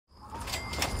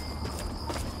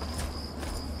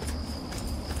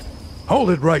Hold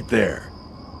it right there.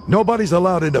 Nobody's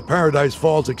allowed into Paradise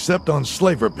Falls except on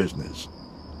slaver business.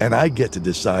 And I get to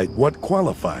decide what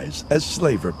qualifies as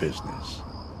slaver business.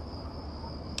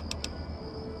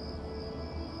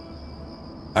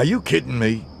 Are you kidding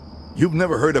me? You've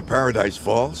never heard of Paradise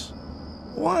Falls?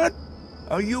 What?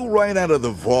 Are you right out of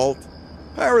the vault?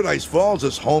 Paradise Falls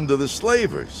is home to the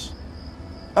slavers.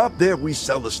 Up there we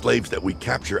sell the slaves that we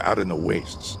capture out in the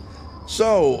wastes.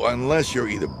 So, unless you're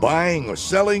either buying or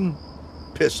selling,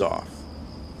 piss off.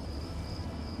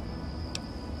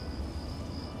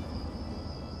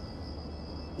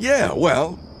 Yeah,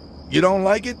 well, you don't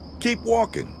like it? Keep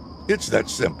walking. It's that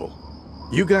simple.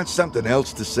 You got something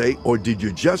else to say, or did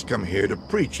you just come here to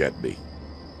preach at me?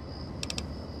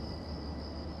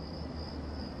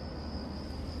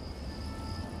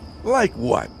 Like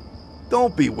what?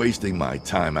 Don't be wasting my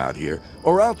time out here,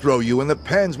 or I'll throw you in the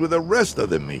pens with the rest of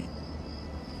the meat.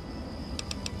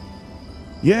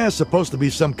 Yeah, supposed to be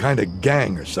some kind of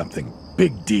gang or something.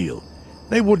 Big deal.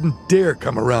 They wouldn't dare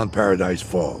come around Paradise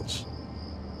Falls.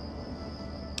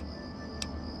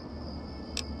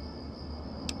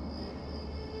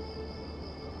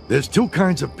 There's two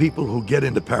kinds of people who get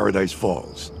into Paradise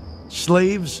Falls.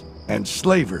 Slaves and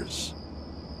slavers.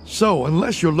 So,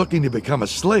 unless you're looking to become a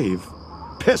slave,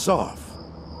 piss off.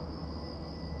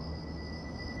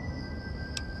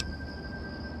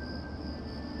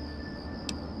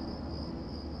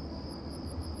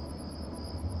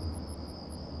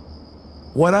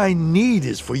 What I need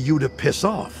is for you to piss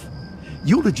off.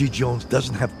 Eulogy Jones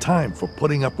doesn't have time for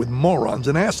putting up with morons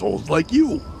and assholes like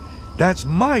you. That's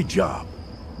my job.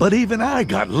 But even I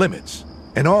got limits.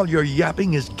 And all your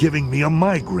yapping is giving me a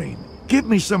migraine. Give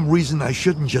me some reason I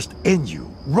shouldn't just end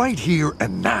you, right here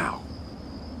and now.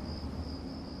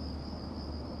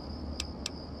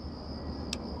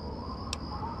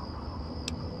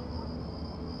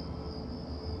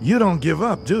 You don't give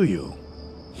up, do you?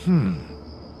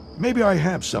 Maybe I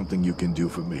have something you can do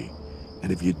for me.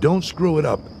 And if you don't screw it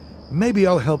up, maybe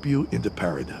I'll help you into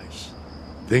paradise.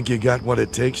 Think you got what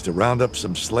it takes to round up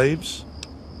some slaves?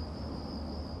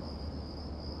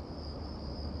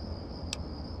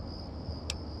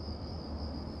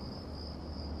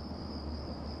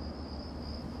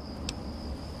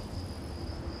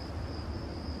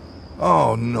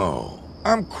 Oh no,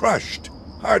 I'm crushed,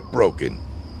 heartbroken.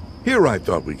 Here I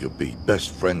thought we could be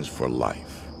best friends for life.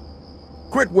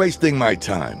 Quit wasting my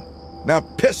time. Now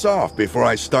piss off before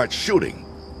I start shooting.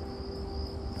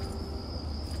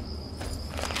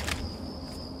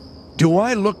 Do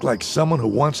I look like someone who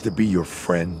wants to be your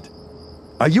friend?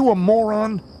 Are you a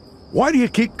moron? Why do you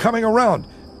keep coming around?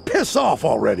 Piss off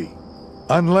already.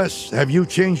 Unless, have you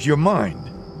changed your mind?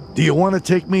 Do you want to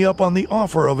take me up on the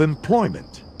offer of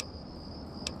employment?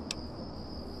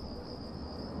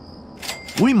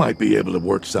 We might be able to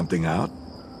work something out,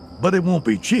 but it won't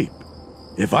be cheap.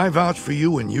 If I vouch for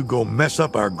you and you go mess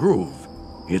up our groove,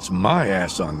 it's my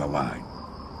ass on the line.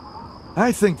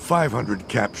 I think 500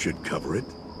 cap should cover it.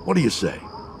 What do you say?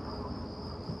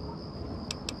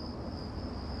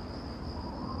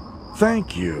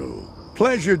 Thank you.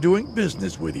 Pleasure doing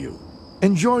business with you.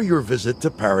 Enjoy your visit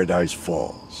to Paradise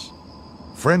Falls.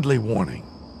 Friendly warning.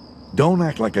 Don't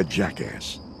act like a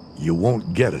jackass. You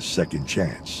won't get a second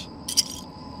chance.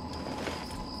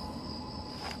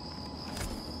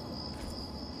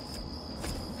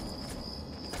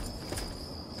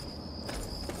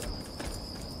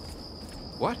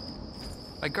 What?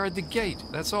 I guard the gate,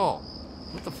 that's all.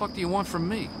 What the fuck do you want from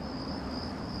me?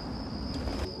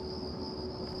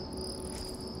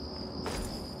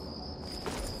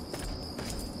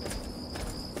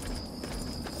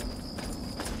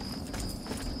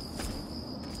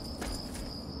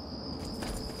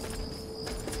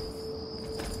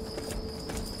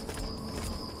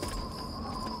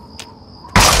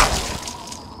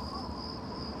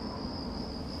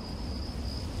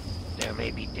 There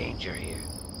may be danger here.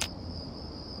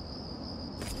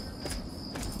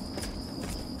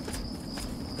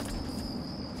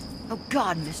 Oh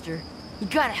God, mister. You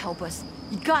gotta help us.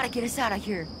 You gotta get us out of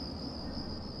here.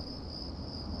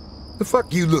 The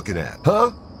fuck you looking at,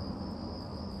 huh?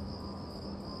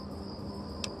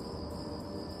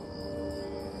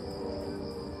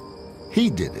 He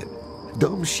did it.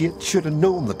 Dumb shit should have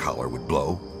known the collar would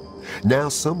blow. Now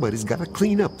somebody's gotta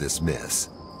clean up this mess.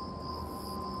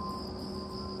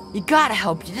 You gotta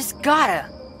help. You just gotta.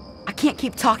 I can't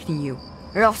keep talking to you,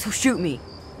 or else he'll shoot me.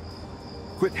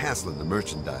 Quit hassling the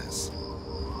merchandise.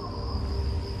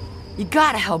 You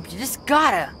gotta help. You just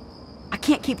gotta. I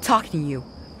can't keep talking to you,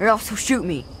 or else he'll shoot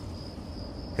me.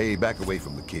 Hey, back away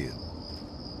from the kid.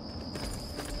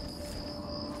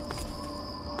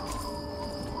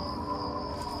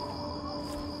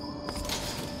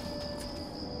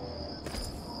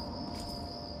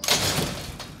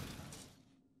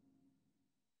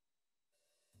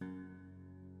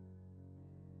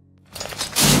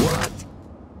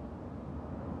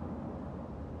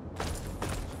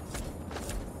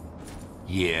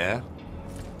 Yeah?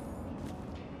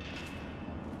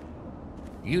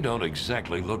 You don't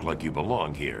exactly look like you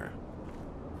belong here.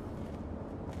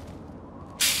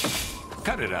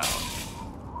 Cut it out.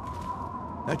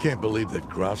 I can't believe that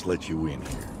Grouse let you in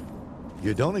here.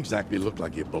 You don't exactly look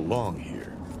like you belong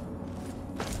here.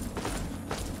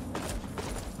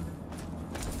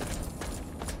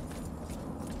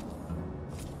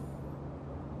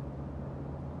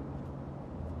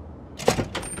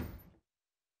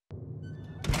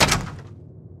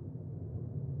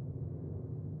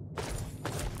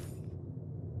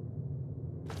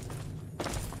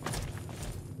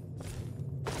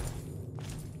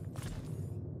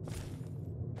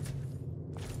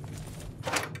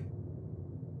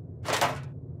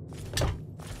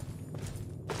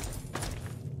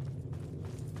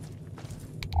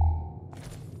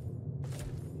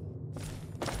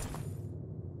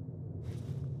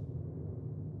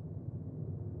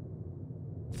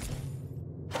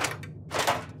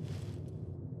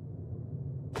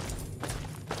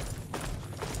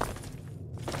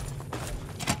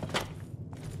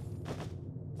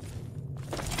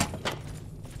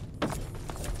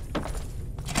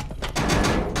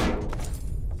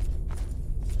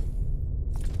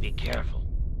 Be careful.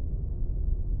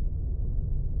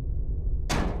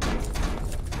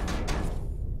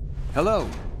 Hello.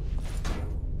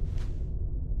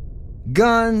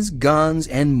 Guns, guns,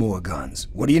 and more guns.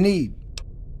 What do you need?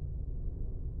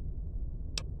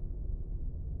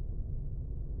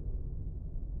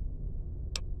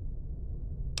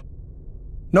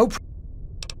 No pr-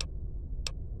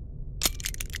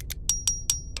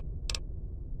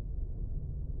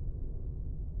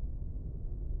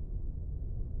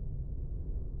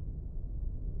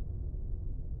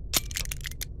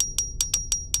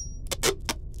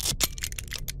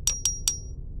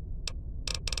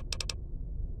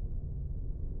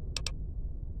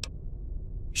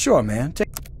 Sure, man.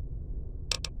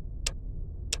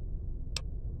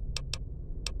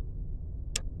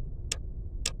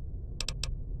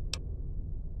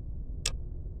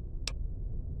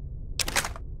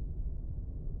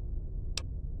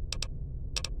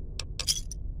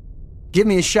 Give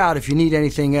me a shout if you need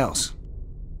anything else.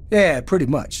 Yeah, pretty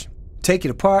much. Take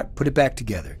it apart, put it back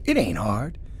together. It ain't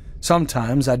hard.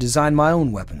 Sometimes I design my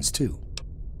own weapons, too.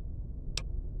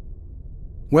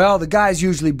 Well, the guys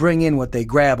usually bring in what they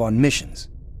grab on missions.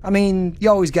 I mean, you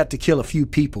always got to kill a few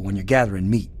people when you're gathering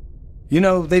meat. You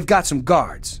know, they've got some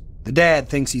guards. The dad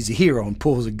thinks he's a hero and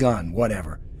pulls a gun,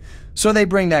 whatever. So they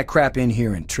bring that crap in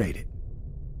here and trade it.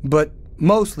 But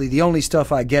mostly the only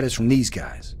stuff I get is from these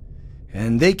guys.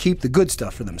 And they keep the good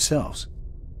stuff for themselves.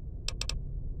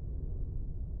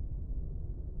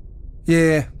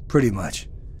 Yeah, pretty much.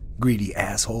 Greedy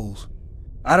assholes.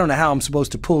 I don't know how I'm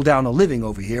supposed to pull down a living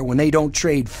over here when they don't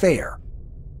trade fair.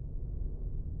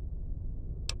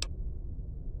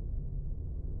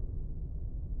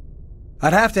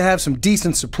 I'd have to have some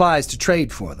decent supplies to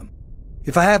trade for them.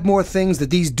 If I have more things that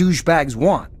these douchebags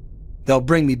want, they'll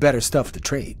bring me better stuff to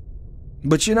trade.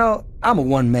 But you know, I'm a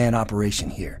one-man operation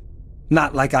here.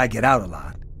 Not like I get out a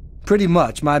lot. Pretty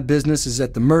much my business is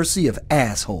at the mercy of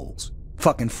assholes.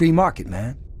 Fucking free market,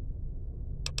 man.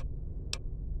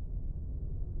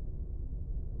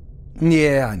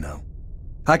 Yeah, I know.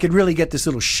 I could really get this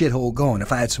little shithole going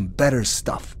if I had some better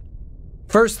stuff.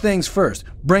 First things first,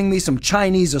 bring me some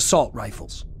Chinese assault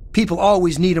rifles. People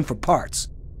always need them for parts.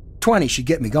 20 should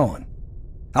get me going.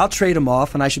 I'll trade them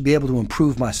off and I should be able to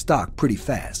improve my stock pretty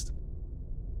fast.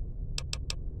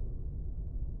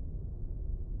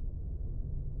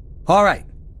 All right,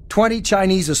 20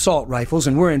 Chinese assault rifles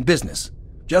and we're in business.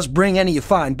 Just bring any you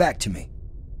find back to me.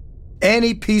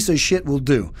 Any piece of shit will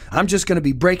do. I'm just gonna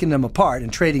be breaking them apart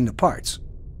and trading the parts.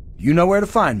 You know where to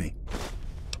find me.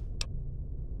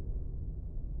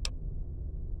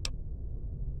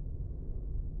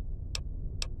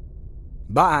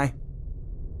 Bye.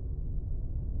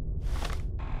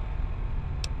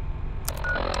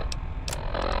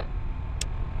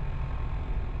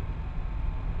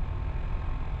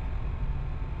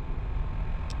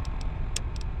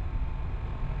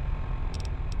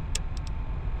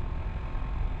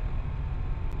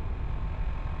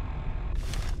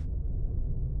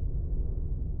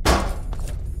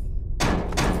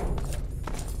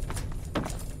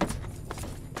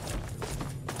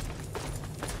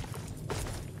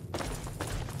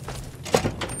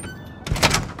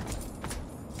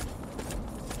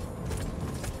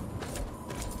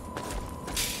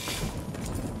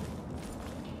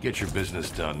 Get your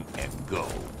business done and go.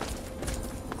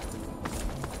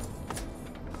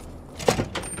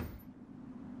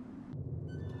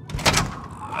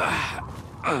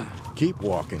 Keep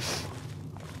walking.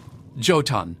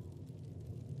 Jotun.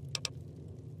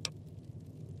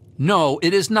 No,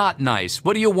 it is not nice.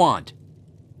 What do you want?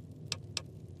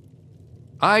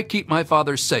 I keep my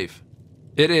father safe.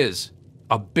 It is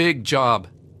a big job.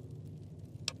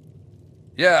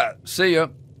 Yeah, see ya.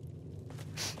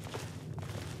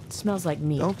 Smells like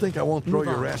meat. Don't think I won't throw Move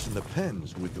your on. ass in the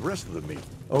pens with the rest of the meat.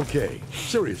 Okay,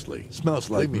 seriously, smells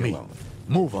like Leave me meat. alone.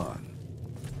 Move on.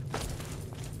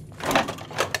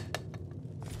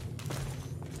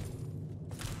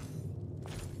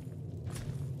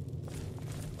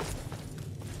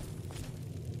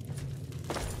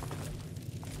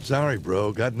 Sorry,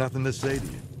 bro. Got nothing to say to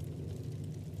you.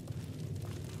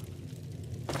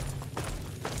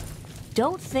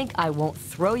 Don't think I won't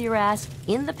throw your ass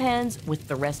in the pens with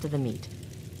the rest of the meat.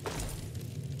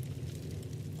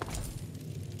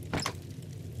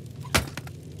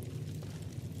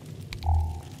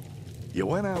 You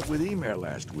went out with Emer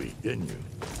last week, didn't you?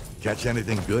 Catch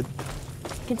anything good?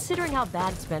 Considering how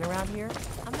bad it's been around here,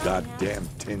 I'm not unhappy. Goddamn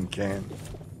tin can.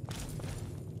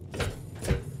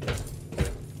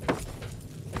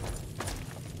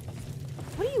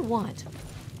 What do you want?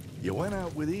 You went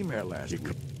out with Emer last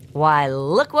week. Why,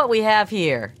 look what we have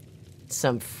here.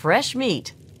 Some fresh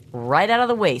meat, right out of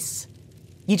the wastes.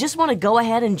 You just want to go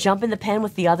ahead and jump in the pen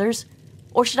with the others?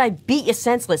 Or should I beat you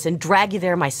senseless and drag you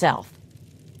there myself?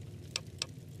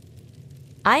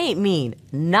 I ain't mean,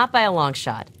 not by a long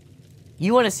shot.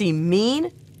 You want to see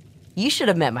mean? You should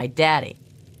have met my daddy.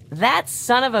 That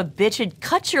son of a bitch had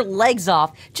cut your legs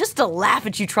off just to laugh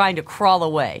at you trying to crawl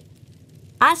away.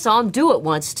 I saw him do it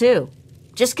once, too.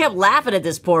 Just kept laughing at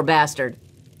this poor bastard.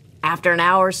 After an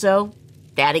hour or so,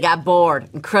 Daddy got bored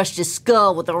and crushed his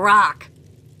skull with a rock.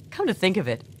 Come to think of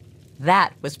it,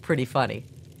 that was pretty funny.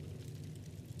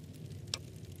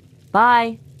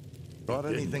 Bye. Caught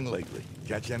anything lately?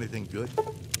 Catch anything good?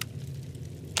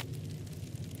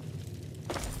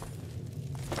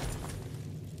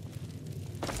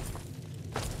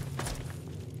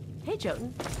 Hey,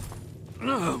 Jotun.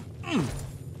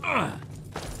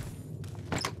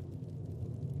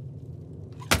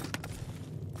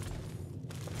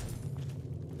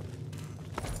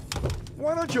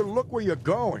 Why don't you look where you're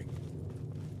going?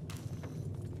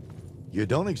 You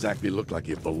don't exactly look like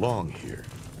you belong here.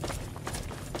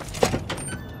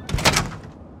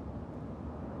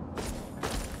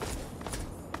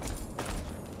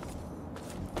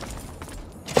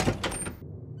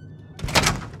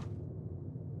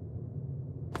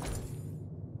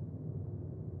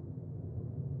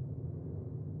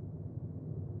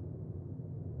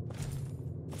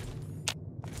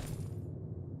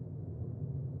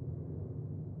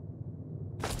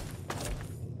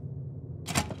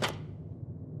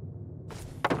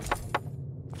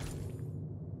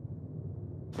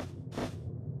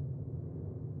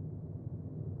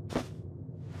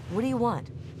 What do you want?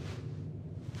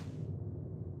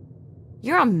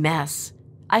 You're a mess.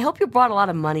 I hope you brought a lot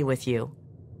of money with you.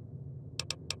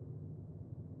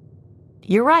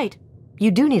 You're right.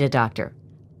 You do need a doctor.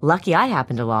 Lucky I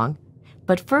happened along.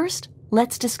 But first,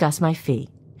 let's discuss my fee.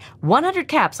 100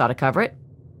 caps ought to cover it.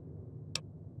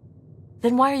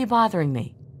 Then why are you bothering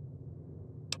me?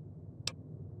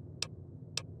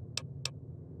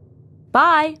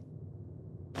 Bye.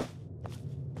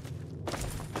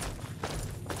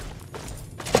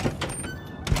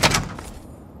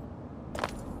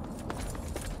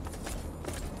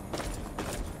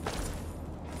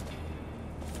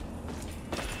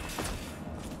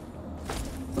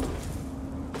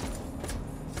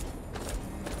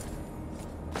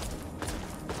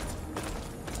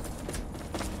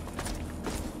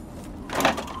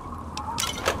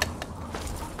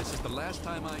 Last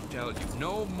time I tell you,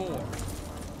 no more.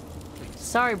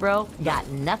 Sorry, bro. Got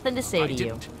nothing to say I to you.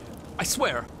 didn't. I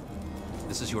swear.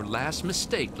 This is your last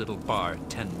mistake, little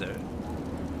bartender.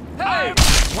 Hey!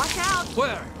 Watch out!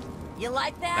 Where? You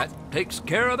like that? That takes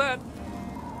care of that.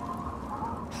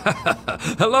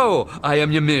 Hello, I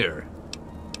am Ymir.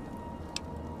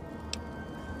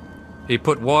 He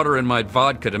put water in my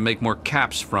vodka to make more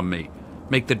caps from me.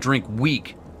 Make the drink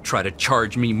weak. Try to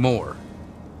charge me more.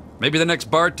 Maybe the next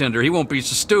bartender, he won't be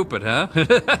so stupid, huh?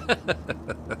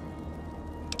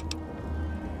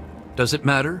 Does it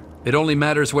matter? It only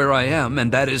matters where I am,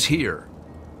 and that is here.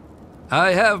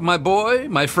 I have my boy,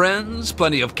 my friends,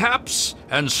 plenty of caps,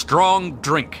 and strong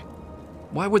drink.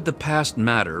 Why would the past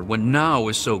matter when now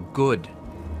is so good?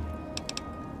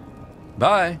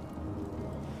 Bye.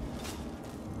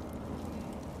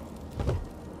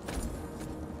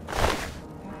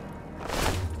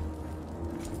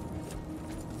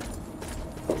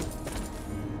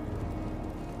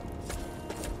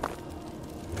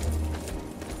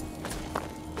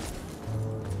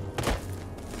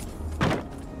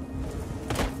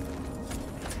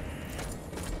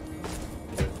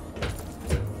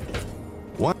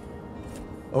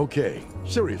 Okay,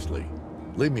 seriously,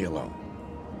 leave me alone.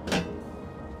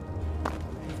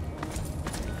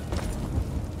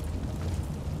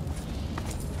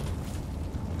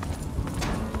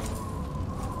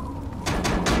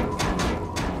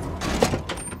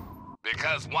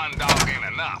 Because one dog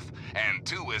ain't enough, and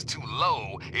two is too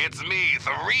low, it's me,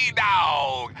 3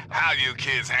 Dog. How you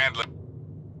kids handle it?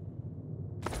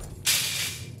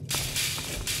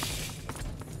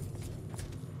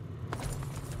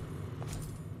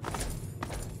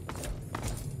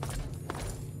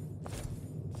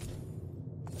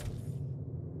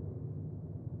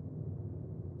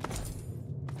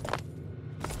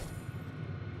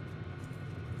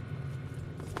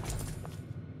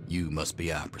 You must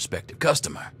be our prospective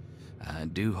customer. I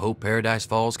do hope Paradise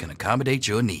Falls can accommodate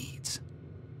your needs.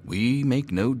 We make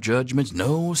no judgments,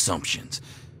 no assumptions.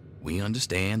 We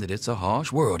understand that it's a harsh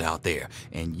world out there,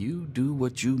 and you do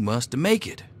what you must to make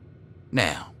it.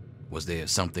 Now, was there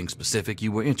something specific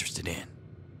you were interested in?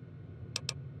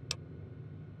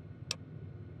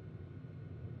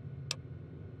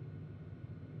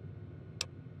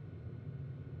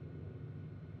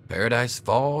 Paradise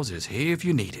Falls is here if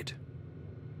you need it.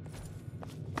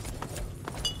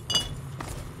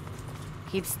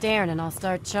 Keep staring and I'll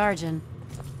start charging.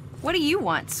 What do you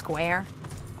want, Square?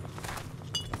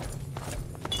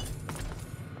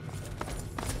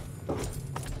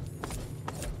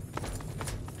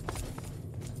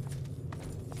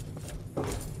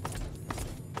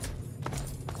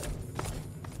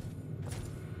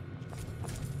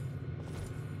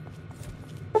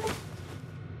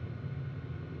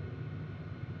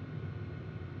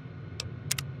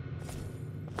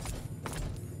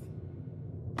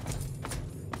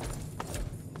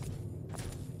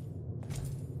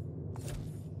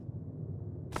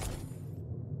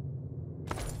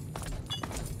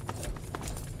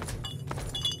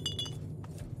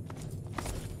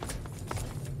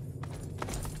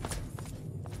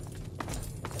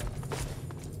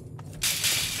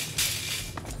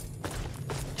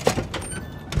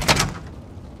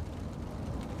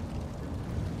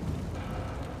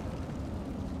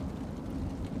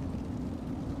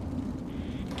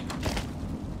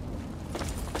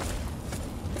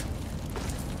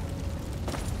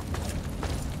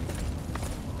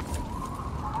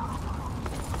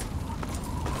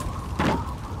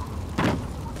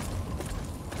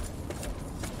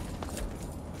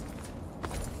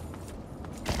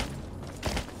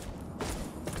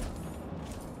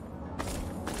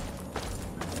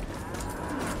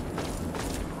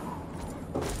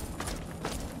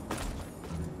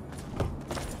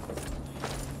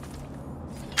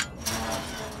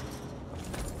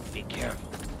 Be careful.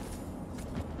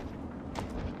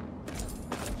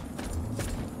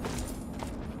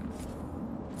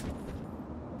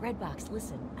 Redbox,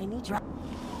 listen, I need your...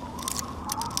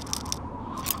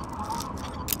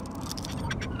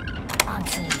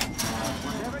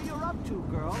 Whatever you're up to,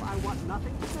 girl, I want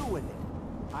nothing to do with it.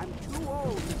 I'm too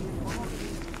old to be involved in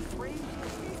these crazy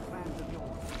escape plans of yours.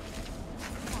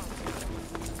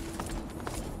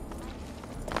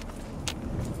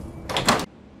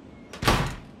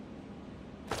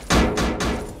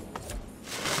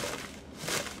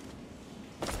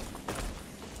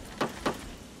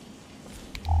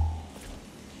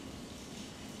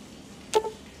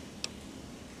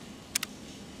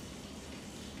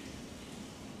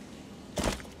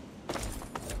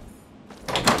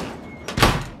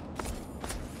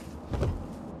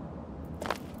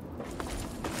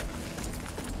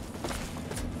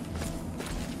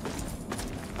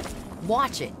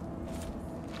 Watch it.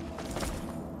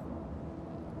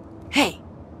 Hey,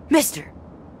 mister,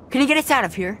 can you get us out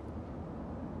of here?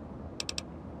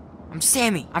 I'm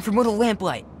Sammy. I'm from Little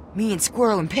Lamplight. Me and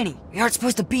Squirrel and Penny, we aren't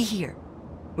supposed to be here.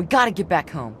 We gotta get back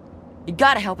home. You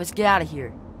gotta help us get out of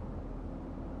here.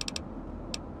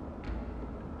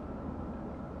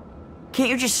 Can't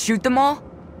you just shoot them all?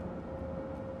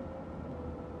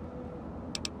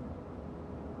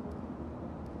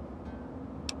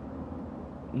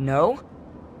 No?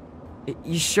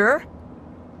 You sure?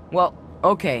 Well,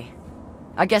 okay.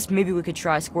 I guess maybe we could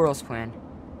try Squirrel's plan.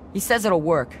 He says it'll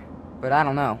work, but I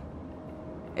don't know.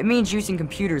 It means using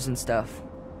computers and stuff.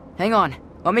 Hang on,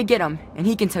 let me get him, and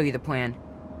he can tell you the plan.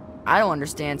 I don't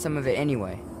understand some of it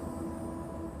anyway.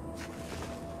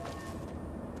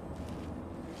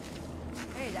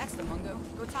 Hey, that's the Mungo.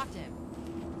 Go talk to him.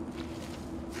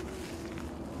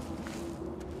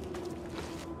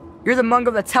 You're the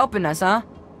Mungo that's helping us, huh?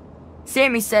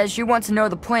 Sammy says you want to know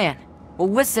the plan. Well,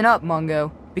 listen up,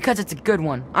 Mungo, because it's a good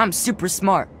one. I'm super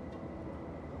smart.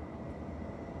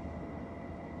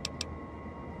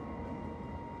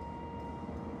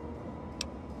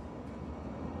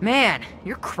 Man,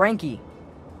 you're cranky.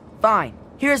 Fine,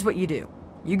 here's what you do.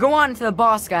 You go on into the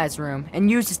boss guy's room and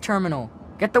use his terminal.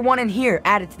 Get the one in here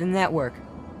added to the network.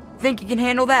 Think you can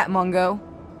handle that, Mungo?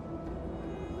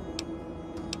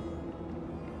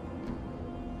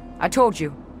 I told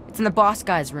you, it's in the boss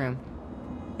guy's room.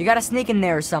 You gotta sneak in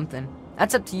there or something.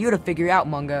 That's up to you to figure out,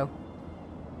 Mungo.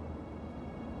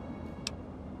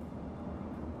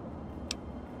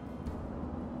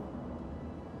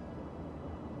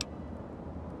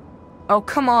 Oh,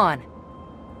 come on.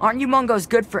 Aren't you Mungos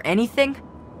good for anything?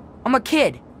 I'm a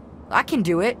kid. I can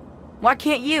do it. Why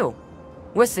can't you?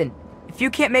 Listen, if you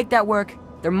can't make that work,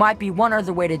 there might be one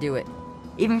other way to do it.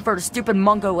 Even for a stupid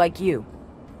Mungo like you.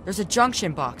 There's a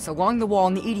junction box along the wall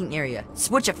in the eating area.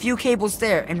 Switch a few cables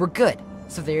there and we're good.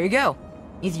 So there you go.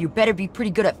 Either you better be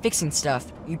pretty good at fixing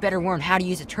stuff, or you better learn how to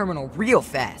use a terminal real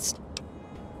fast.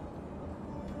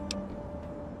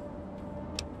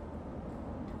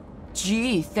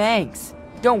 Gee, thanks.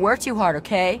 Don't work too hard,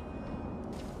 okay?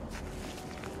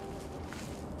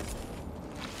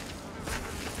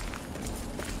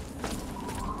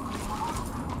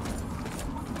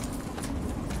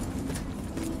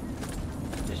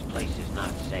 This place is not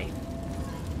safe.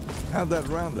 How'd that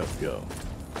roundup go?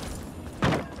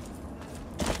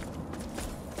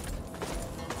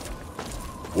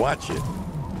 Watch it.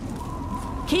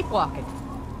 Keep walking.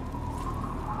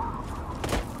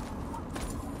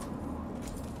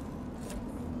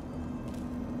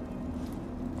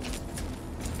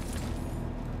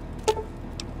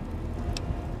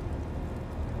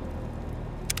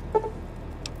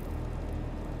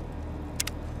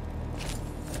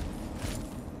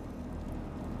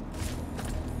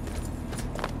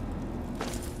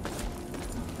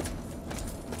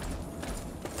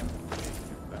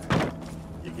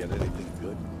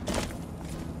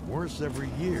 Worse every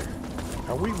year.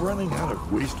 Are we running out of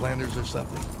wastelanders or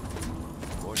something?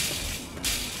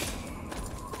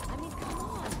 I mean, come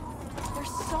on. There's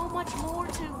so much more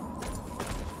to...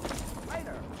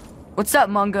 What's up,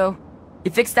 Mungo?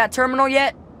 You fixed that terminal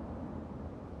yet?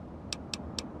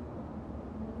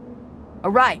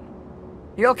 Alright.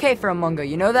 You're okay for a Mungo,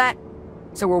 you know that?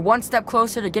 So we're one step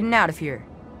closer to getting out of here.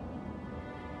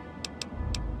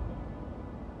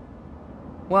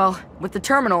 Well, with the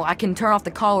terminal, I can turn off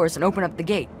the collars and open up the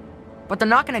gate. But they're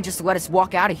not gonna just let us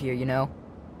walk out of here, you know?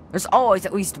 There's always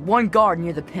at least one guard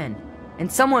near the pen,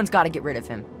 and someone's gotta get rid of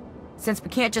him. Since we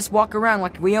can't just walk around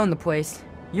like we own the place,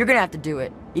 you're gonna have to do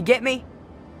it. You get me?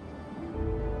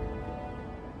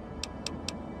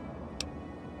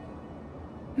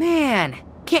 Man,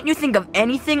 can't you think of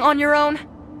anything on your own?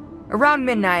 Around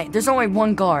midnight, there's only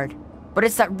one guard, but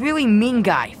it's that really mean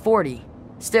guy, 40.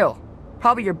 Still,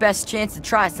 probably your best chance to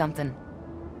try something.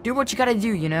 Do what you gotta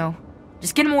do, you know?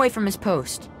 Just get him away from his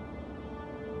post.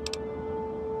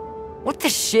 What the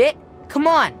shit? Come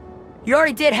on! You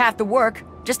already did half the work.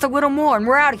 Just a little more and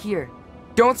we're out of here.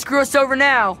 Don't screw us over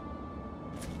now!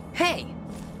 Hey!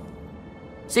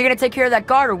 So you're gonna take care of that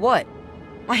guard or what?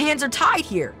 My hands are tied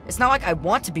here. It's not like I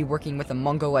want to be working with a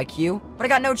Mungo like you, but I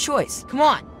got no choice. Come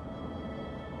on!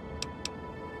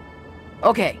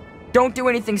 Okay, don't do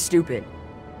anything stupid.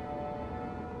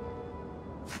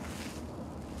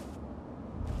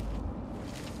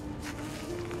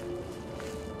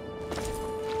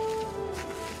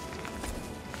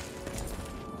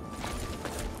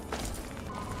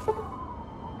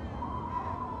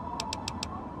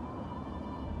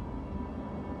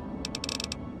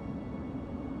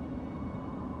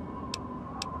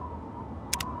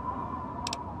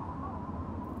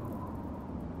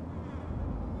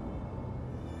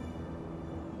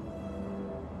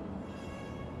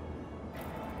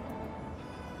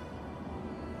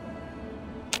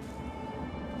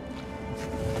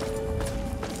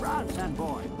 Son,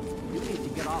 boy, you need to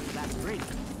get off of that drink.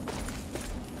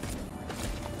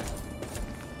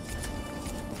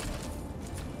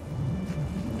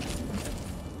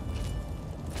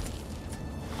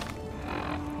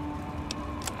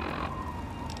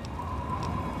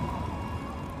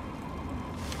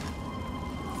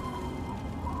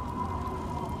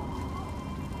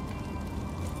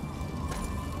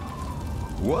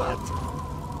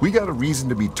 What? We got a reason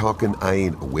to be talking I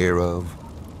ain't aware of?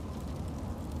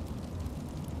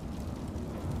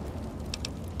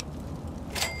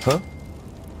 Huh?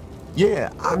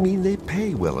 Yeah, I mean, they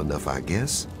pay well enough, I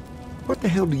guess. What the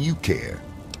hell do you care?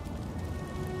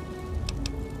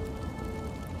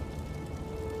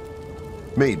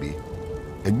 Maybe.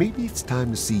 And maybe it's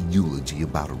time to see eulogy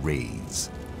about a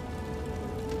raise.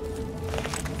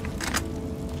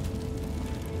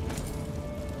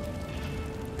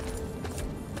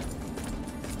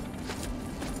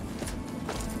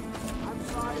 I'm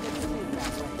sorry that you think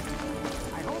that way.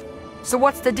 So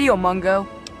what's the deal, Mungo?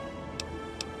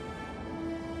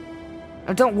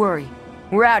 Now don't worry.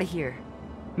 We're out of here.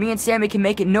 Me and Sammy can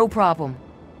make it no problem.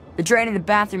 The drain in the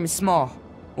bathroom is small.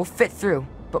 We'll fit through,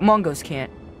 but Mungo's can't.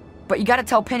 But you gotta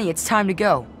tell Penny it's time to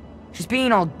go. She's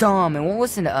being all dumb and won't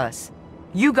listen to us.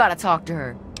 You gotta talk to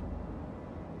her.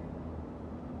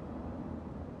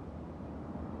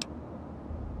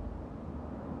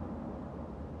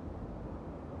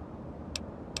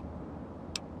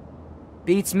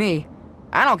 Beats me.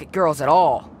 I don't get girls at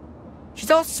all.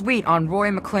 She's all sweet on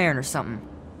Roy McLaren or something.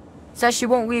 Says she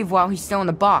won't leave while he's still in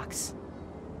the box.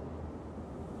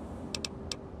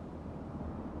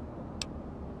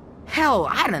 Hell,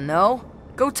 I don't know.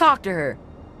 Go talk to her.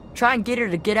 Try and get her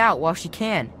to get out while she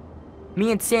can. Me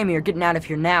and Sammy are getting out of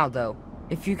here now, though.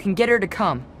 If you can get her to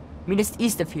come, meet us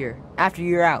east of here, after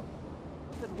you're out.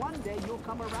 That one day you'll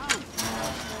come around.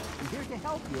 I'm here to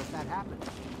help you if that happens.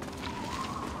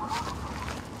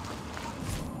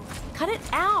 Cut it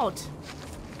out!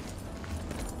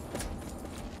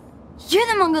 You're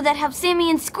the Mungo that helped Sammy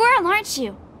and Squirrel, aren't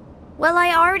you? Well,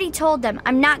 I already told them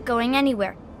I'm not going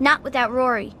anywhere. Not without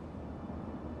Rory.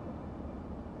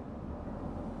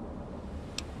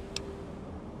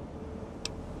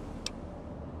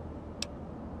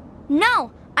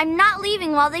 No, I'm not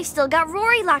leaving while they still got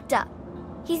Rory locked up.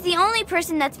 He's the only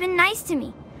person that's been nice to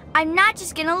me. I'm not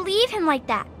just gonna leave him like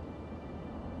that.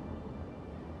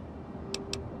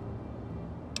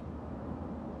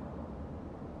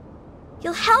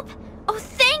 You'll help? Oh,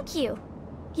 thank you!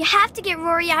 You have to get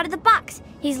Rory out of the box.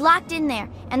 He's locked in there,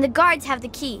 and the guards have the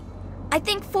key. I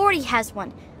think 40 has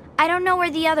one. I don't know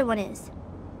where the other one is.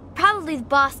 Probably the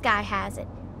boss guy has it.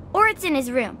 Or it's in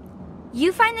his room.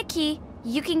 You find the key,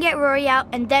 you can get Rory out,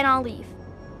 and then I'll leave.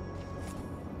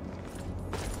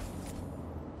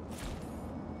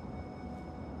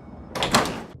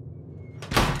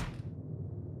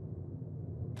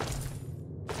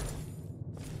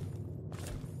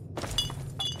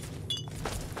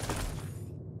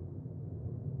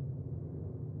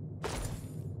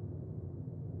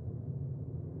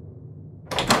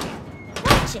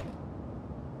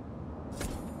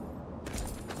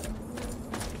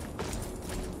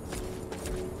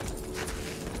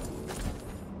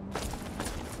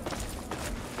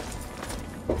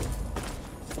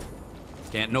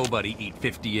 Can't nobody eat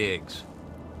 50 eggs.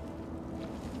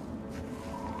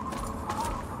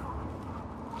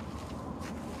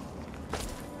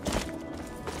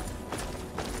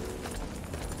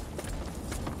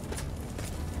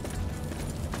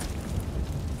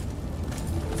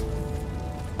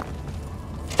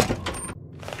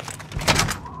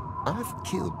 I've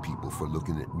killed people for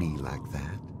looking at me like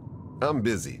that. I'm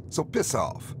busy, so piss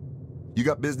off. You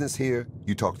got business here,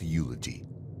 you talk to Eulogy.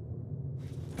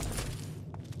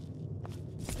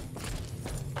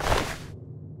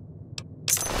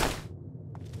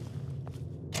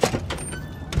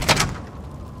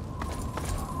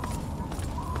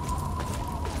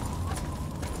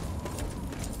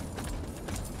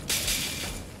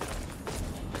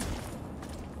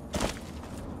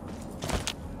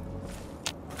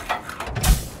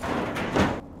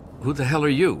 Who the hell are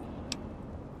you?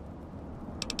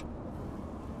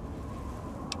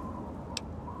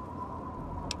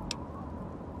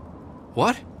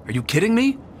 What? Are you kidding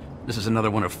me? This is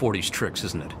another one of 40's tricks,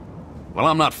 isn't it? Well,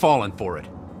 I'm not falling for it.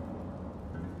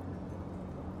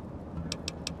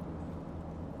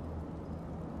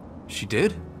 She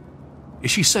did?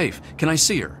 Is she safe? Can I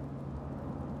see her?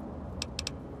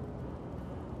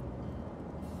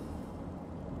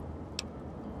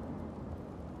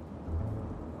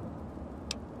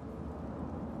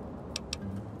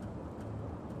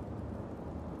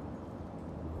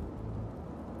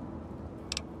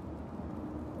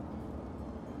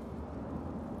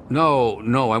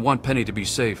 No, I want Penny to be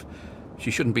safe.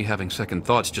 She shouldn't be having second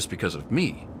thoughts just because of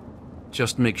me.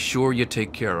 Just make sure you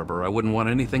take care of her. I wouldn't want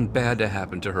anything bad to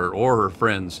happen to her or her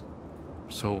friends.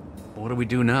 So, what do we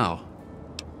do now?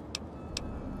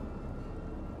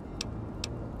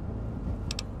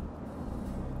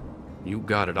 You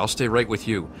got it. I'll stay right with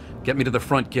you. Get me to the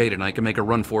front gate and I can make a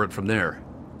run for it from there.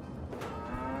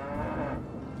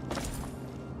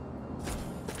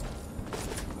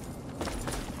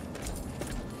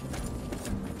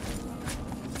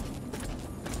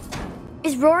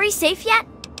 Is Rory safe yet?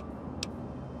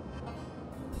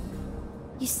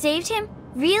 You saved him?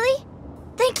 Really?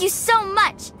 Thank you so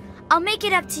much! I'll make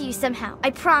it up to you somehow,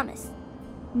 I promise.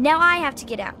 Now I have to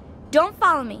get out. Don't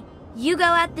follow me. You go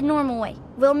out the normal way.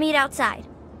 We'll meet outside.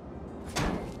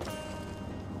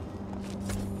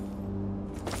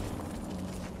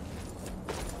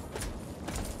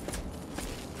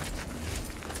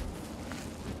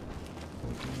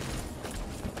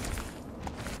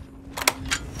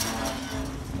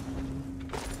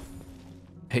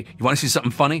 Hey, you want to see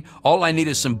something funny? All I need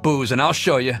is some booze, and I'll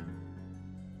show you.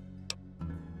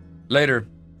 Later.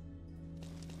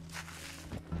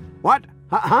 What?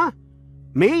 Huh?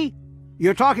 Me?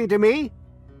 You're talking to me?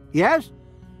 Yes?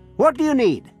 What do you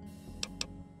need?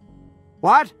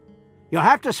 What? You'll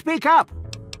have to speak up.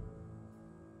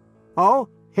 Oh,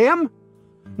 him?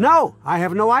 No, I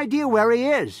have no idea where he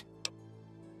is.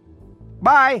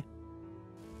 Bye.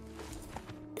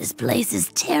 This place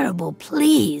is terrible,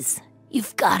 please.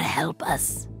 You've got to help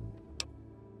us.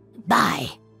 Bye.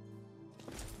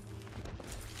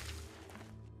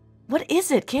 What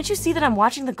is it? Can't you see that I'm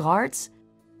watching the guards?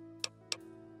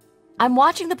 I'm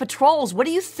watching the patrols. What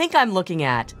do you think I'm looking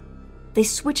at? They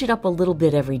switch it up a little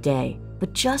bit every day,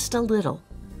 but just a little.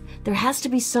 There has to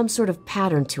be some sort of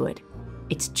pattern to it.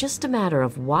 It's just a matter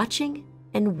of watching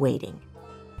and waiting.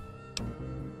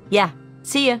 Yeah,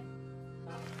 see ya.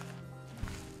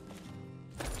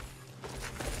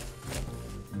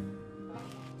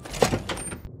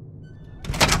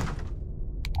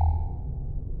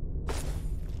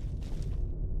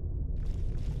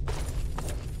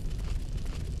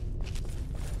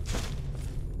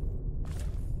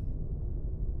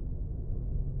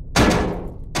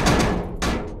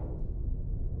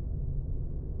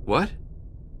 What?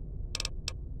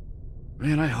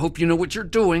 Man, I hope you know what you're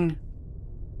doing.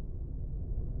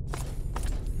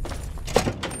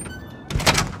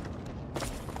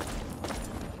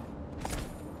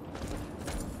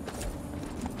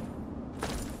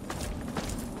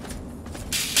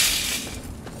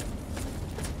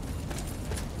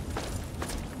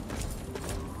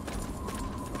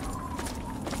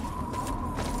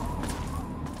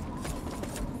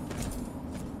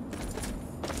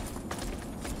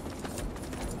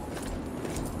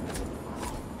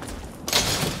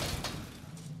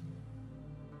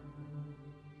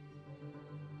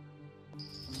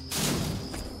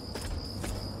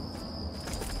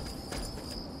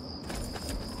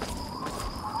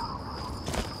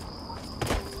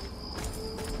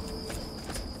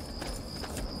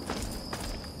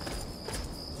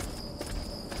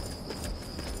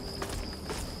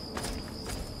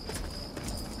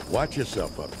 Watch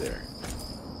yourself up there.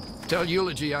 Tell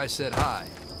Eulogy I said hi.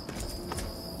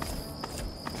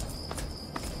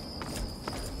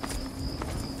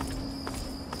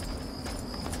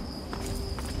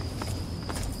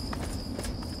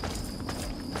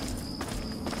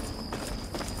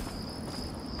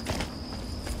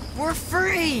 We're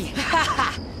free!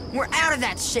 We're out of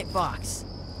that shitbox.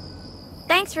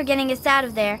 Thanks for getting us out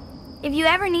of there. If you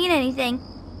ever need anything,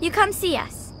 you come see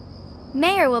us.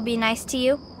 Mayor will be nice to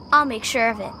you. I'll make sure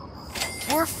of it.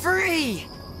 We're free!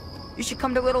 You should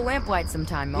come to Little Lamplight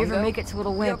sometime, Mungo. You ever make it to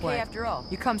Little Lamplight? Okay, after all.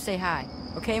 You come say hi.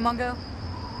 Okay, Mungo?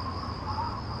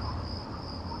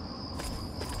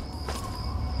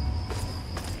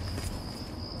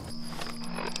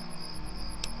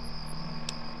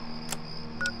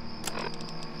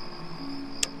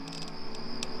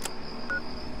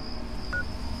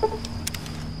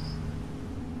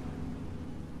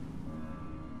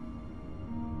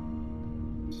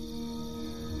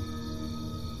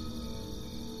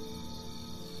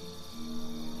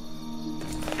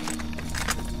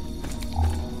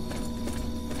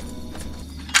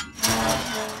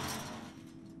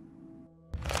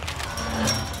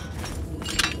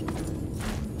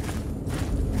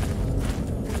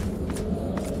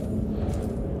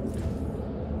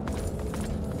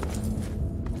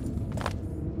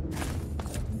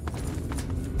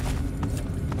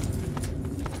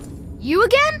 You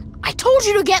again? I told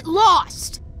you to get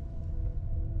lost!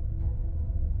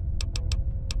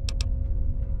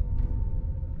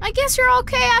 I guess you're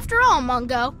okay after all,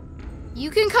 Mungo.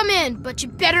 You can come in, but you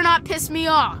better not piss me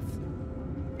off.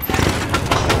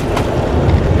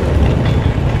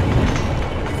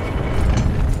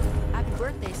 Happy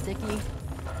birthday, Sticky.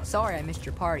 Sorry I missed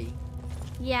your party.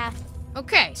 Yeah.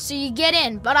 Okay, so you get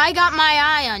in, but I got my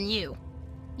eye on you.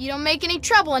 You don't make any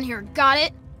trouble in here, got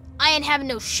it? I ain't having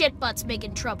no shit butts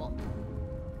making trouble.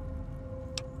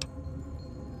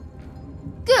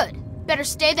 Good. Better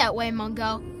stay that way,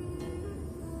 Mungo.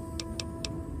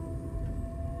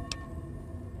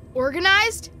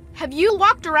 Organized? Have you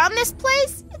walked around this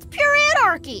place? It's pure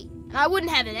anarchy, and I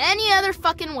wouldn't have it any other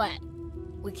fucking way.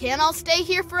 We can't all stay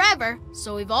here forever,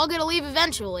 so we've all got to leave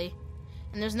eventually.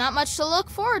 And there's not much to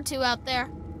look forward to out there.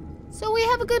 So we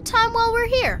have a good time while we're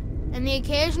here, and the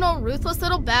occasional ruthless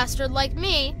little bastard like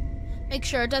me make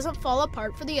sure it doesn't fall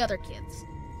apart for the other kids.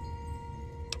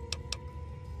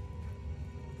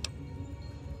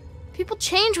 People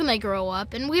change when they grow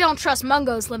up, and we don't trust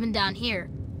Mungos living down here.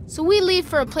 So we leave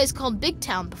for a place called Big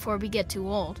Town before we get too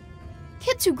old.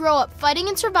 Kids who grow up fighting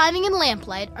and surviving in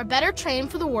lamplight are better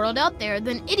trained for the world out there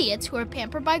than idiots who are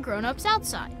pampered by grown-ups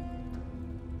outside.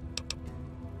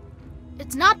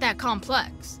 It's not that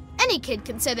complex. Any kid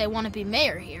can say they want to be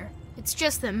mayor here. It's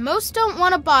just that most don't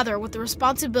want to bother with the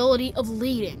responsibility of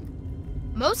leading.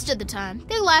 Most of the time,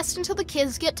 they last until the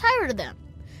kids get tired of them.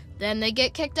 Then they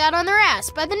get kicked out on their ass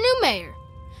by the new mayor.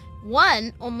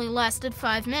 One only lasted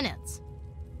 5 minutes.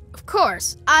 Of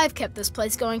course, I've kept this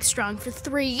place going strong for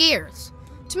 3 years.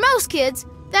 To most kids,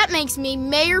 that makes me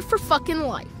mayor for fucking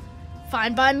life.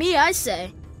 Fine by me, I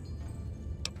say.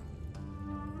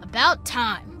 About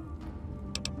time.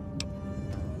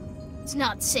 It's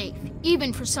not safe,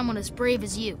 even for someone as brave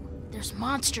as you. There's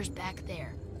monsters back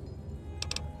there.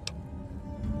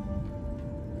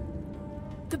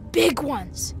 The big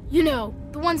ones. You know,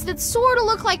 the ones that sort of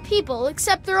look like people,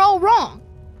 except they're all wrong.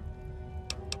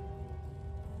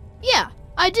 Yeah,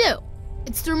 I do.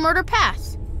 It's through Murder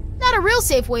Pass. Not a real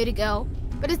safe way to go,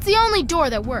 but it's the only door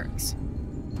that works.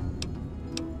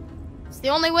 It's the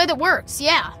only way that works,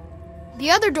 yeah. The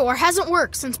other door hasn't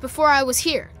worked since before I was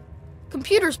here.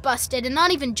 Computer's busted and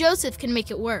not even Joseph can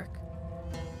make it work.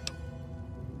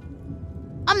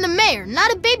 I'm the mayor,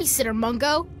 not a babysitter,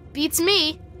 Mungo. Beats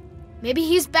me. Maybe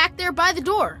he's back there by the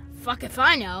door. Fuck if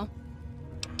I know.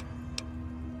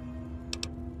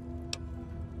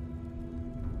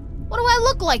 What do I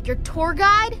look like, your tour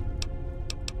guide?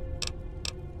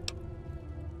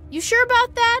 You sure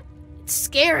about that? It's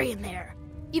scary in there.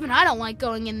 Even I don't like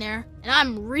going in there, and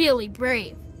I'm really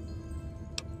brave.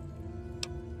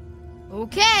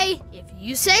 Okay, if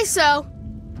you say so.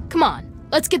 Come on,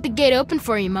 let's get the gate open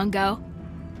for you, Mungo.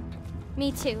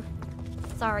 Me too.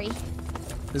 Sorry.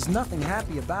 There's nothing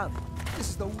happy about it.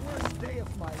 This is the worst day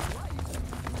of my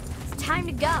life. It's time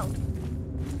to go.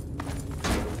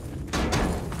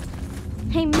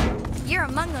 Hey, you're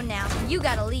a Mungo now. You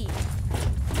gotta leave.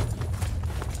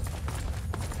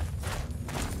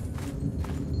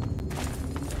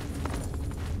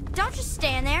 Don't just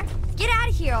stand there. Get out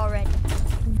of here already.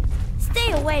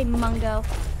 Stay away, Mungo.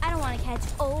 I don't want to catch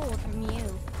old from you.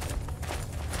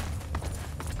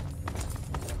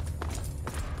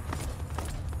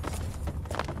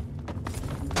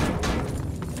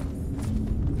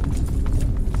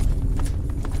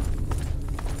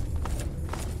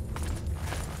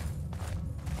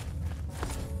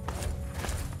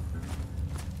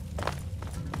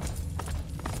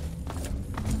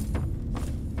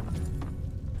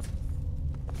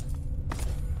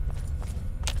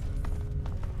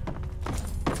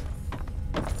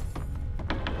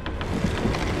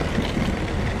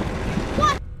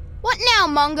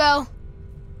 Mungo.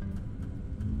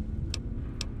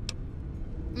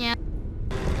 Yeah.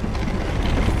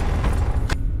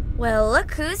 Well,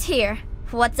 look who's here.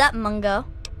 What's up, Mungo?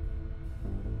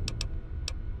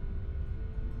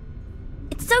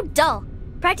 It's so dull.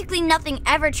 Practically nothing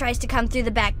ever tries to come through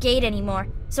the back gate anymore,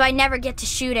 so I never get to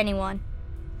shoot anyone.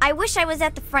 I wish I was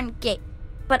at the front gate,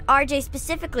 but RJ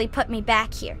specifically put me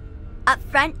back here. Up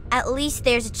front, at least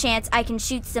there's a chance I can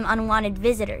shoot some unwanted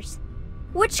visitors.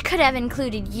 Which could have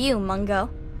included you, Mungo.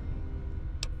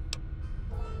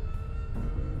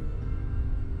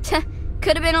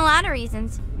 Could have been a lot of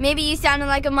reasons. Maybe you sounded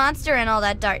like a monster in all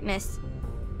that darkness.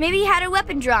 Maybe you had a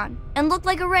weapon drawn and looked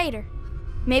like a raider.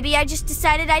 Maybe I just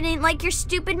decided I didn't like your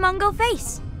stupid Mungo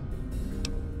face.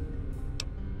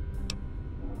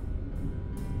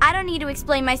 I don't need to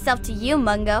explain myself to you,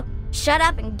 Mungo. Shut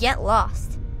up and get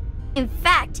lost. In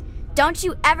fact, don't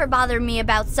you ever bother me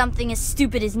about something as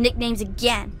stupid as nicknames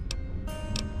again.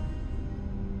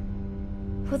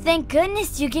 Well, thank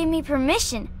goodness you gave me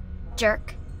permission,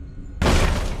 jerk.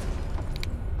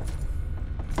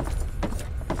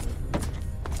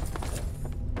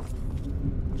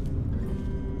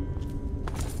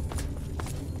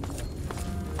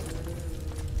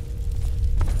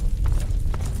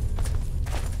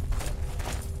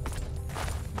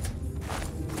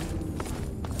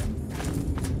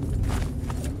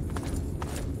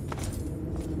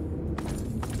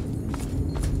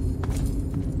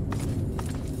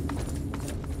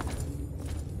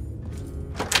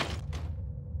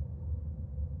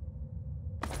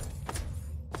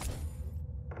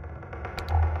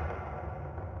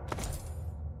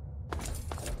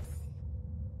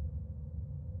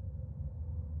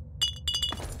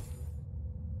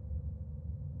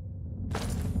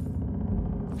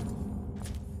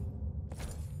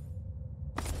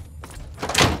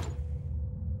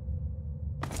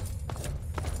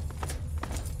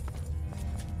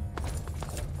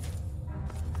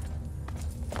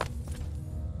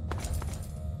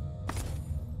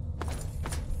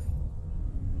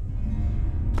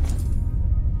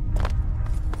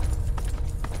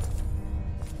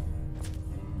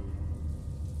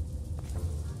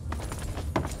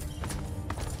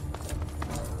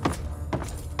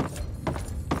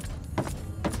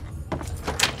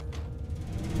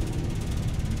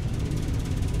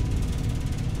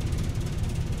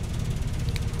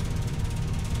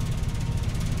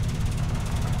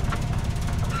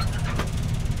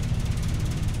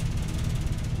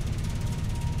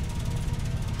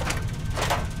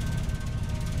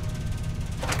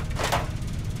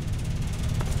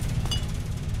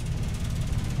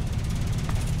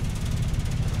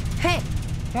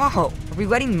 Whoa, are we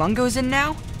letting Mungos in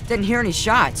now? Didn't hear any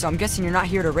shots, so I'm guessing you're not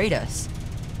here to raid us.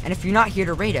 And if you're not here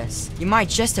to raid us, you might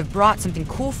just have brought something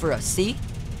cool for us, see?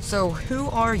 So who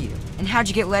are you? And how'd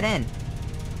you get let in?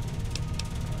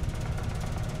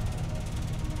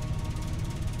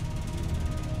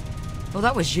 Oh,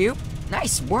 that was you?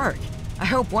 Nice work. I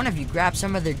hope one of you grabbed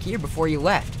some of their gear before you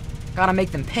left. Gotta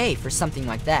make them pay for something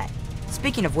like that.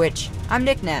 Speaking of which, I'm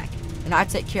Knick-Knack, and I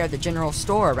take care of the general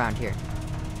store around here.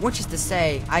 Which is to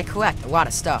say, I collect a lot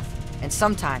of stuff, and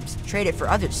sometimes trade it for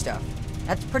other stuff.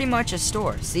 That's pretty much a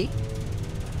store, see?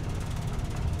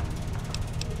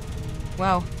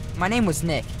 Well, my name was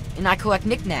Nick, and I collect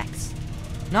knickknacks.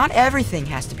 Not everything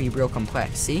has to be real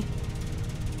complex, see?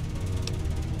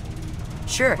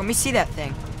 Sure, let me see that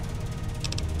thing.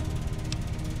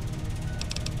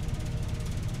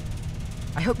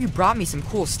 I hope you brought me some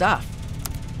cool stuff.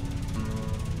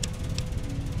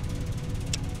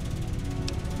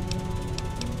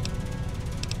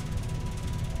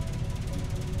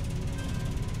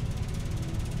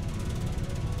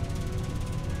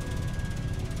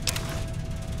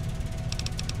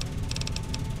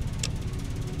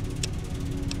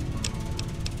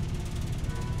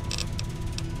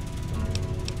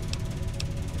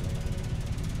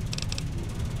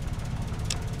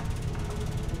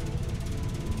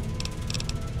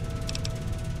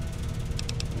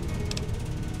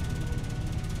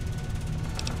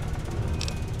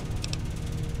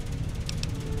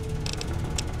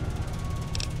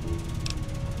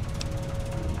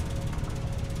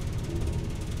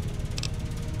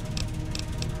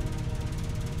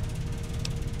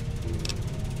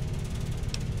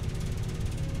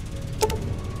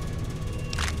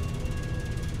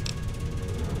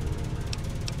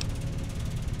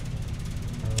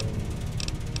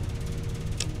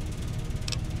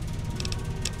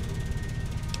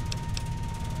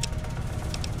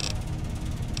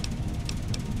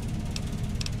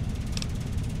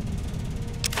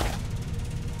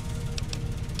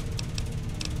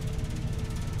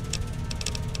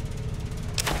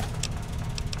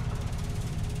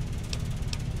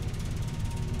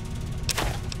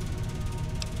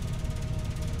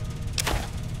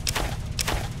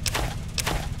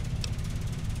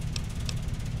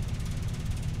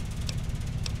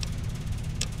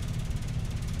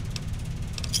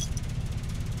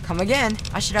 Come again.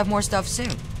 I should have more stuff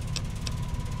soon.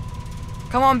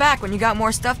 Come on back when you got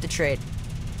more stuff to trade.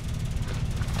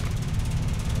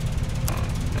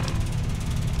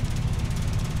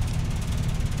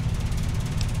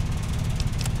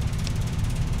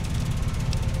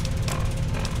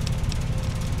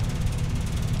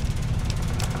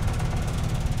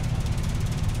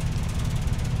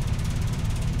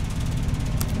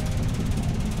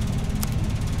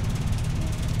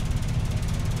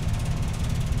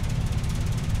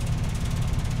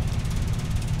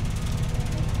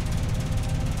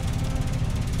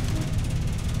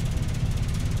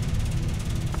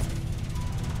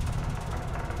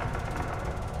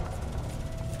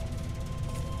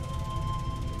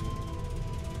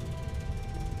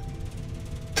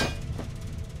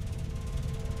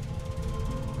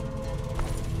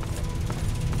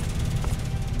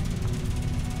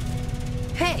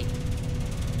 Hey!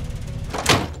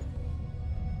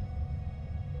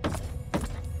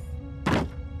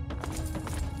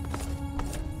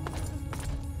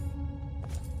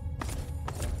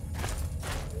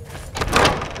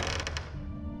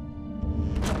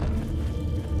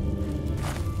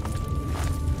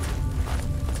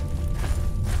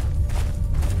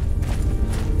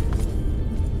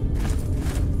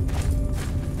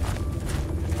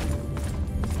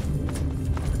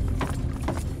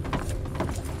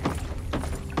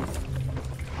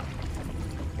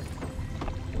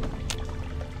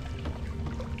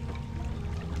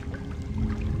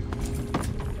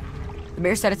 The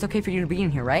mayor said it's okay for you to be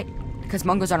in here, right? Because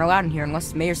Mungos aren't allowed in here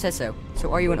unless the mayor says so.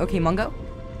 So are you an okay Mungo?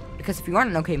 Because if you aren't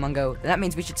an okay Mungo, then that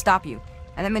means we should stop you.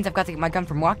 And that means I've got to get my gun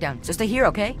from lockdown. So stay here,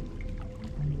 okay?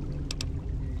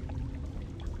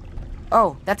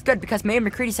 Oh, that's good because Mayor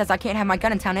McCready says I can't have my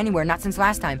gun in town anywhere, not since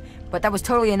last time. But that was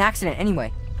totally an accident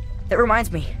anyway. That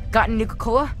reminds me, got any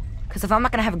Nuka-Cola? Because if I'm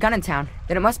not gonna have a gun in town,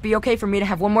 then it must be okay for me to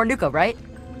have one more Nuka, right?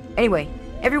 Anyway,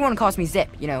 everyone calls me Zip,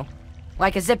 you know.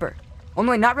 Like a zipper.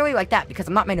 Only not really like that because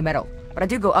I'm not made of metal. But I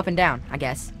do go up and down, I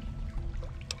guess.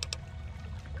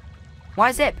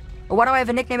 Why Zip? Or why do I have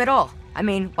a nickname at all? I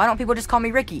mean, why don't people just call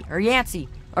me Ricky, or Yancey,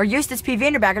 or Eustace P.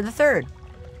 Vanderbagger III?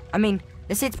 I mean,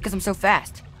 they say it's because I'm so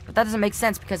fast. But that doesn't make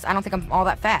sense because I don't think I'm all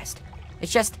that fast.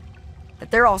 It's just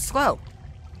that they're all slow.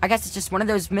 I guess it's just one of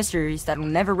those mysteries that will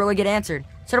never really get answered.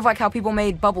 Sort of like how people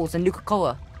made bubbles and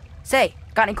Nuka-Cola. Say,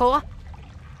 got any cola?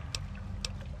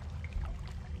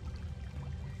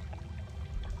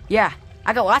 Yeah,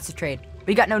 I got lots of trade. But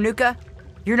you got no nuka?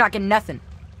 You're not getting nothing.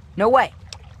 No way.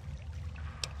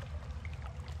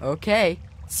 Okay.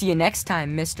 See you next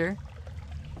time, mister.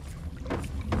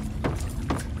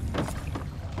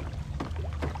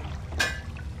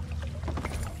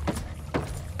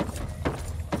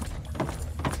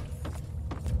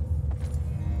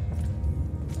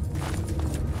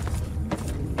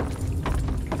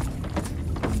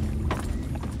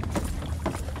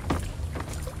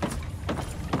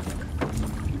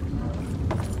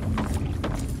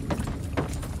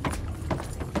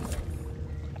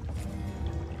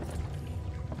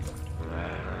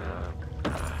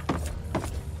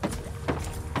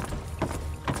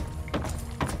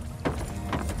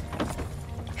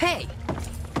 Hey!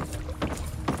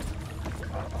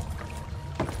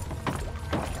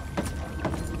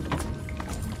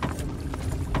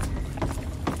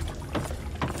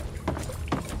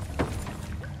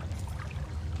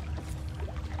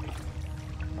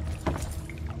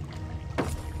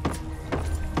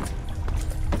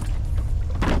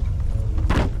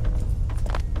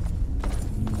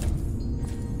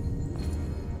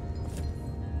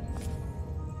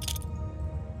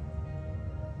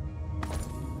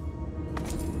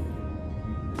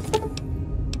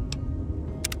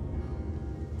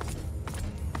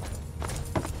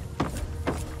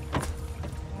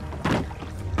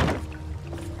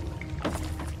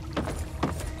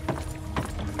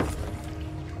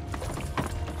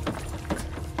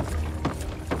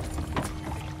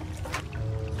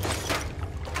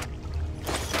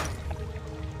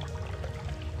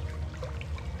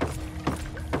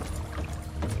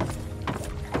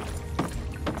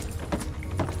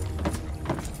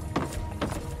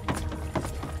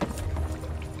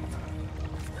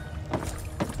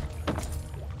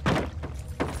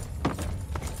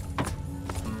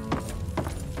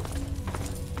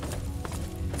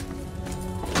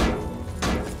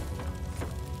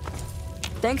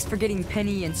 Thanks for getting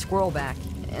Penny and Squirrel back.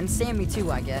 And Sammy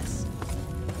too, I guess.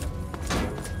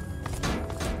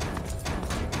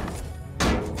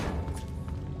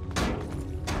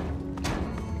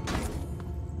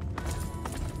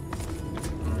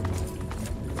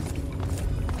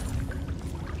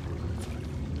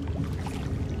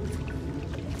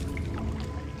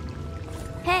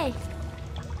 Hey.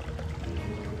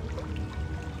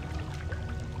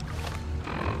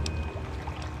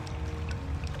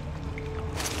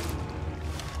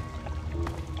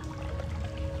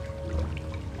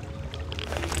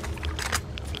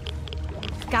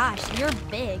 Gosh, you're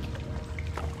big.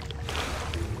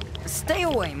 Stay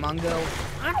away, Mungo.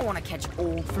 I don't want to catch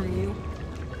old from you.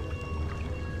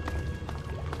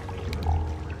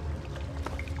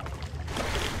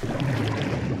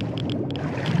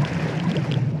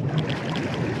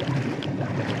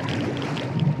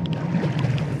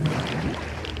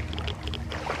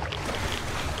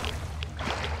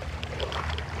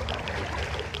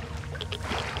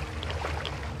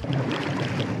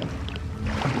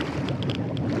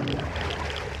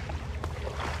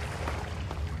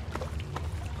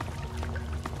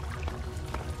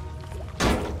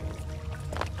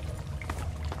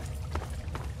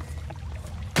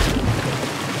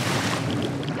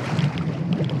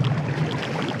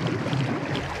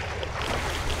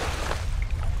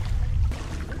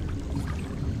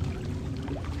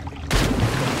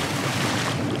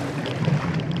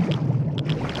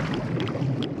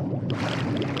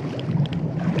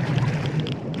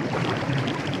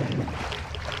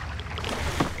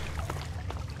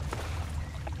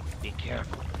 Be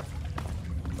careful.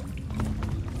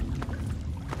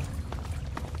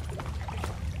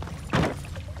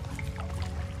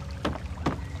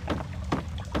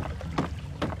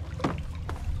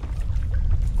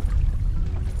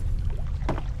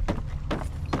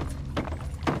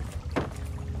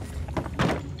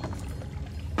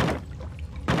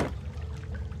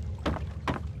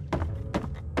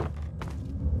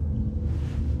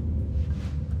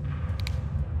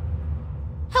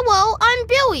 Hello, I'm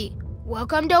Billy.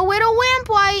 Welcome to Widow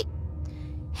Wampwhite.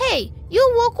 Hey,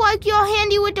 you look like you're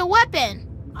handy with the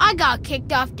weapon. I got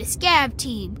kicked off the scav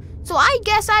team, so I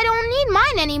guess I don't need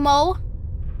mine anymore.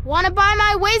 Wanna buy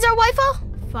my laser rifle?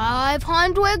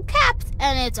 500 caps,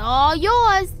 and it's all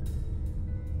yours.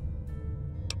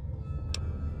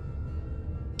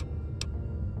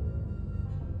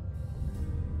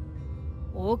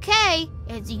 Okay,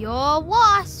 it's your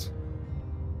loss.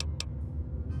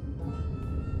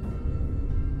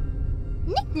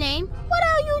 Nickname? What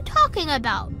are you talking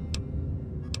about?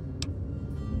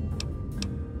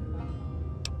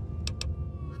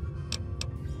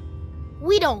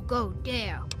 We don't go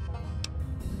there.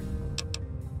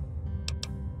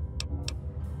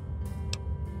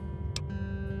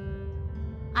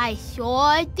 I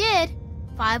sure did.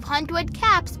 500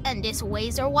 caps, and this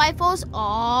laser rifle's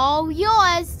all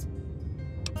yours.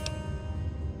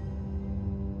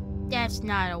 That's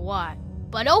not a lot,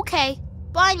 but okay.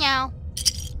 Bye now.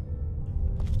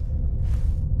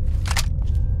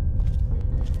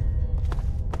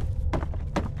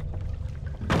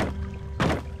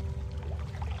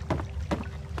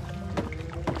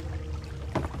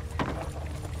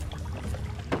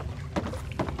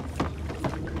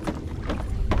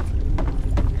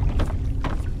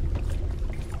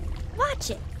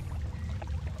 Watch it.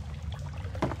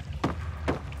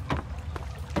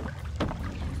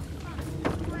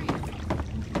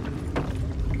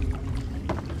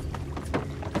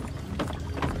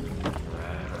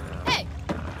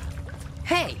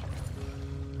 Hey!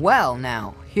 Well,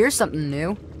 now, here's something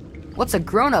new. What's a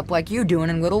grown-up like you doing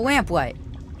in Little Lamplight?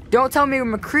 Don't tell me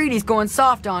McCready's going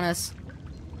soft on us.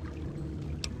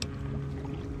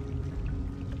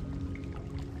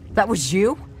 That was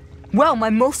you? Well, my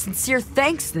most sincere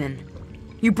thanks, then.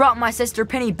 You brought my sister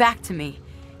Penny back to me,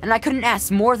 and I couldn't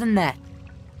ask more than that.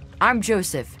 I'm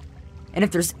Joseph, and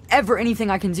if there's ever anything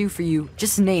I can do for you,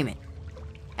 just name it.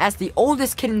 As the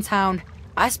oldest kid in town,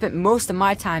 I spent most of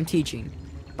my time teaching,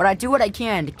 but I do what I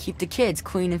can to keep the kids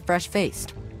clean and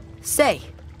fresh-faced. Say,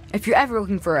 if you're ever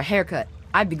looking for a haircut,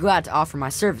 I'd be glad to offer my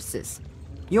services.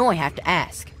 You only have to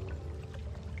ask.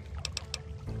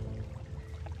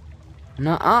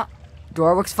 Nuh-uh.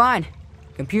 Door works fine.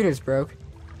 Computer's broke.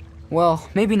 Well,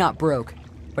 maybe not broke,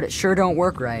 but it sure don't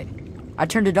work right. I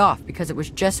turned it off because it was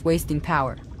just wasting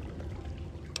power.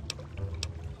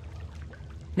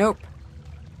 Nope.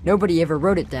 Nobody ever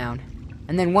wrote it down.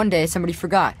 And then one day somebody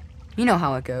forgot. You know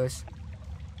how it goes.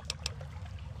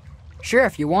 Sure,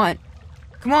 if you want.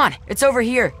 Come on, it's over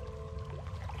here.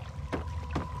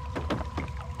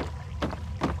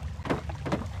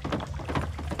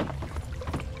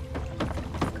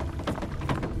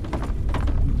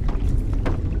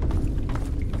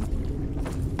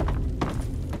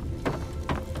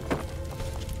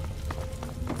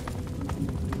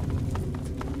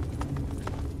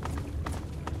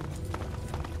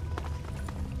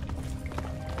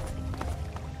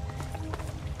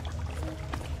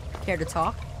 Care to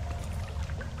talk?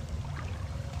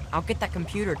 I'll get that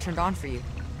computer turned on for you.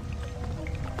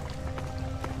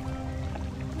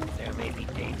 There may be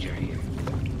danger here.